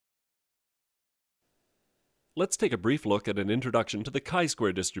Let's take a brief look at an introduction to the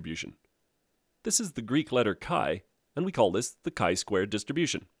chi-square distribution. This is the Greek letter chi, and we call this the chi-square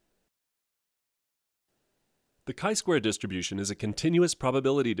distribution. The chi-square distribution is a continuous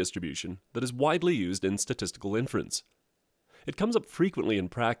probability distribution that is widely used in statistical inference. It comes up frequently in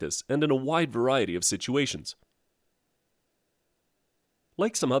practice and in a wide variety of situations.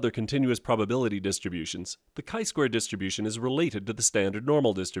 Like some other continuous probability distributions, the chi-square distribution is related to the standard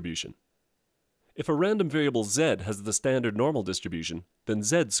normal distribution. If a random variable z has the standard normal distribution, then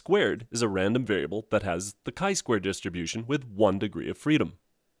z squared is a random variable that has the chi-square distribution with 1 degree of freedom.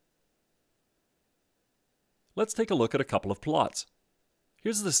 Let's take a look at a couple of plots.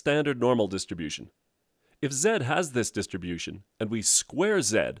 Here's the standard normal distribution. If z has this distribution, and we square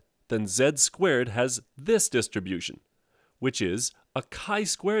z, then z squared has this distribution, which is a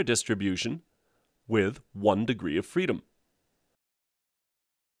chi-square distribution with 1 degree of freedom.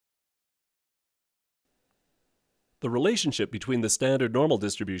 The relationship between the standard normal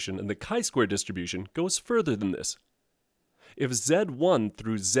distribution and the chi-square distribution goes further than this. If z1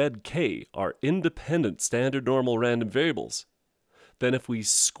 through zk are independent standard normal random variables, then if we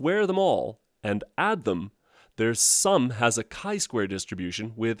square them all and add them, their sum has a chi-square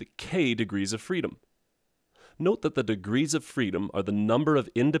distribution with k degrees of freedom. Note that the degrees of freedom are the number of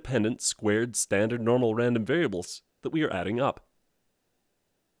independent squared standard normal random variables that we are adding up.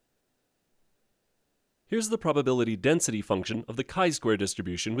 Here's the probability density function of the chi-square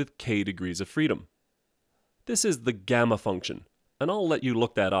distribution with k degrees of freedom. This is the gamma function, and I'll let you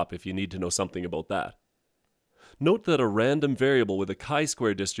look that up if you need to know something about that. Note that a random variable with a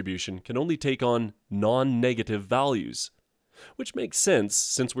chi-square distribution can only take on non-negative values, which makes sense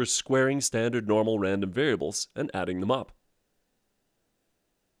since we're squaring standard normal random variables and adding them up.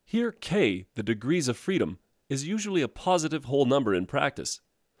 Here k, the degrees of freedom, is usually a positive whole number in practice.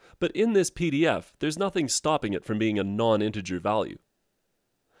 But in this PDF, there's nothing stopping it from being a non-integer value.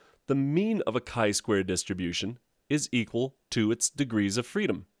 The mean of a chi-square distribution is equal to its degrees of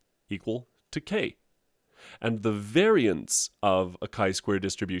freedom, equal to k. And the variance of a chi-square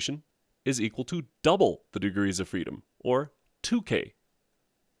distribution is equal to double the degrees of freedom, or 2k.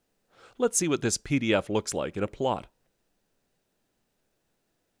 Let's see what this PDF looks like in a plot.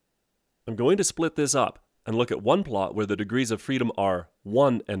 I'm going to split this up and look at one plot where the degrees of freedom are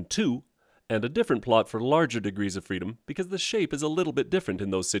 1 and 2, and a different plot for larger degrees of freedom because the shape is a little bit different in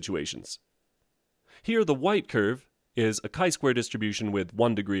those situations. Here the white curve is a chi-square distribution with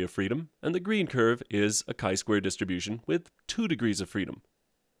 1 degree of freedom, and the green curve is a chi-square distribution with 2 degrees of freedom.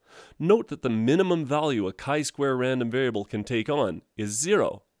 Note that the minimum value a chi-square random variable can take on is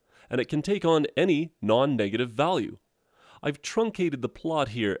 0, and it can take on any non-negative value. I've truncated the plot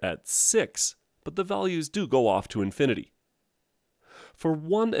here at 6, but the values do go off to infinity. For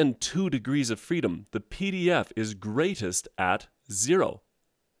 1 and 2 degrees of freedom, the PDF is greatest at 0.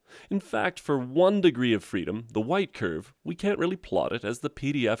 In fact, for 1 degree of freedom, the white curve, we can't really plot it as the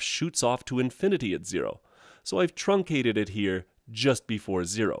PDF shoots off to infinity at 0, so I've truncated it here just before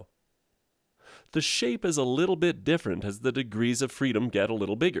 0. The shape is a little bit different as the degrees of freedom get a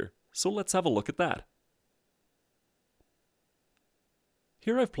little bigger, so let's have a look at that.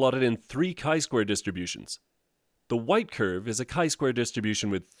 Here I've plotted in 3 chi-square distributions. The white curve is a chi-square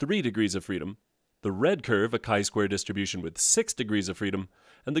distribution with 3 degrees of freedom, the red curve a chi-square distribution with 6 degrees of freedom,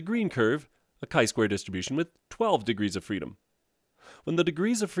 and the green curve a chi-square distribution with 12 degrees of freedom. When the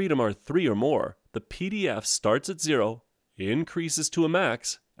degrees of freedom are 3 or more, the PDF starts at 0, increases to a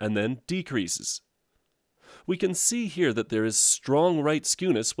max, and then decreases. We can see here that there is strong right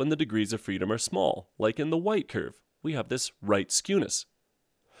skewness when the degrees of freedom are small, like in the white curve. We have this right skewness.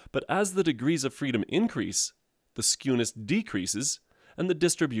 But as the degrees of freedom increase, the skewness decreases, and the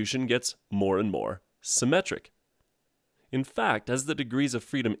distribution gets more and more symmetric. In fact, as the degrees of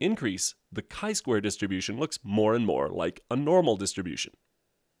freedom increase, the chi-square distribution looks more and more like a normal distribution.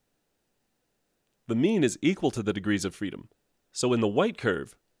 The mean is equal to the degrees of freedom, so in the white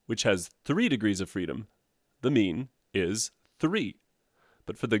curve, which has 3 degrees of freedom, the mean is 3.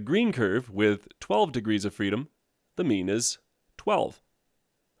 But for the green curve with 12 degrees of freedom, the mean is 12.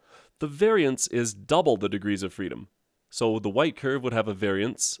 The variance is double the degrees of freedom, so the white curve would have a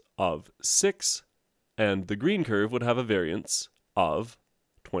variance of 6, and the green curve would have a variance of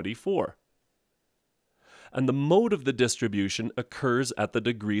 24. And the mode of the distribution occurs at the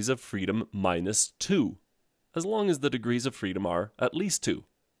degrees of freedom minus 2, as long as the degrees of freedom are at least 2.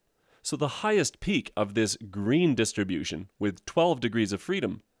 So the highest peak of this green distribution with 12 degrees of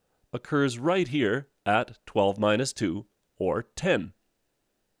freedom occurs right here at 12 minus 2, or 10.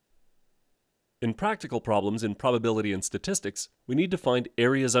 In practical problems in probability and statistics, we need to find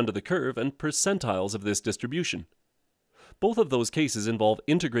areas under the curve and percentiles of this distribution. Both of those cases involve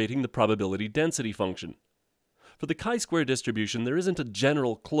integrating the probability density function. For the chi-square distribution, there isn't a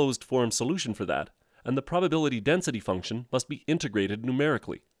general closed-form solution for that, and the probability density function must be integrated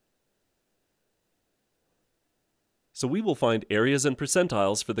numerically. So we will find areas and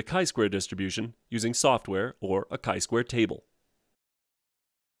percentiles for the chi-square distribution using software or a chi-square table.